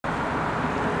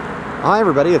Hi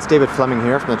everybody, it's David Fleming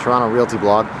here from the Toronto Realty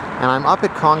blog, and I'm up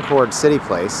at Concord City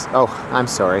Place. Oh, I'm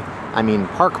sorry, I mean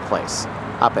Park Place,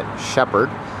 up at Sheppard.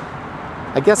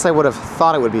 I guess I would have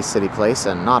thought it would be City Place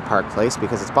and not Park Place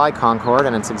because it's by Concord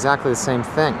and it's exactly the same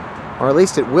thing. Or at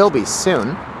least it will be soon.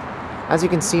 As you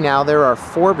can see now, there are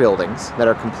 4 buildings that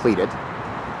are completed,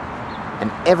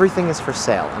 and everything is for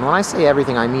sale. And when I say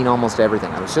everything, I mean almost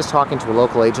everything. I was just talking to a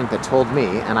local agent that told me,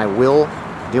 and I will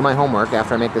do my homework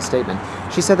after I make this statement.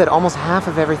 She said that almost half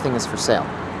of everything is for sale.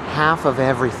 Half of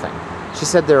everything. She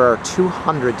said there are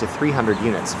 200 to 300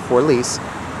 units for lease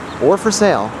or for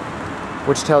sale,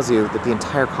 which tells you that the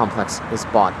entire complex is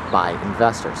bought by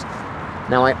investors.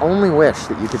 Now, I only wish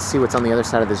that you could see what's on the other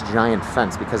side of this giant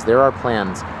fence, because there are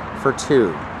plans for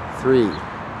 2, 3,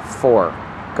 4,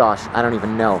 gosh, I don't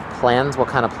even know. Plans? What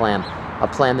kind of plan? A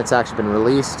plan that's actually been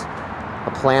released?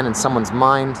 A plan in someone's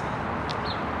mind?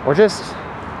 Or just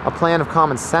a plan of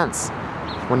common sense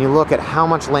when you look at how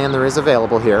much land there is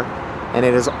available here, and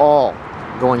it is all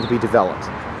going to be developed.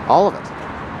 All of it.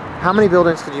 How many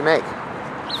buildings could you make?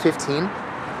 15?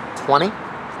 20?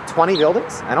 20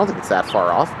 buildings? I don't think it's that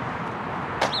far off.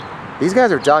 These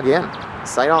guys are dug in.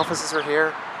 Site offices are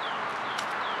here.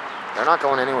 They're not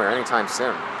going anywhere anytime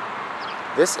soon.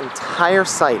 This entire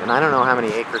site, and I don't know how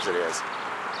many acres it is,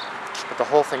 but the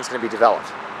whole thing's going to be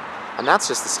developed. And that's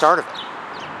just the start of it.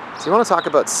 So you want to talk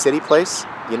about City Place?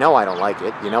 You know I don't like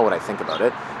it. You know what I think about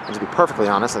it. And to be perfectly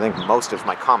honest, I think most of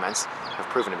my comments have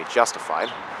proven to be justified.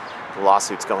 The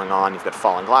lawsuits going on, you've got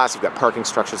falling glass, you've got parking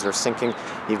structures that are sinking,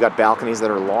 you've got balconies that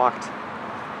are locked.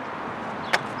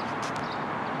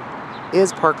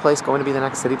 Is Park Place going to be the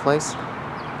next City Place?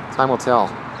 Time will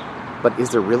tell. But is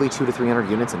there really 200 to 300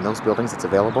 units in those buildings that's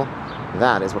available?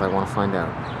 That is what I want to find out.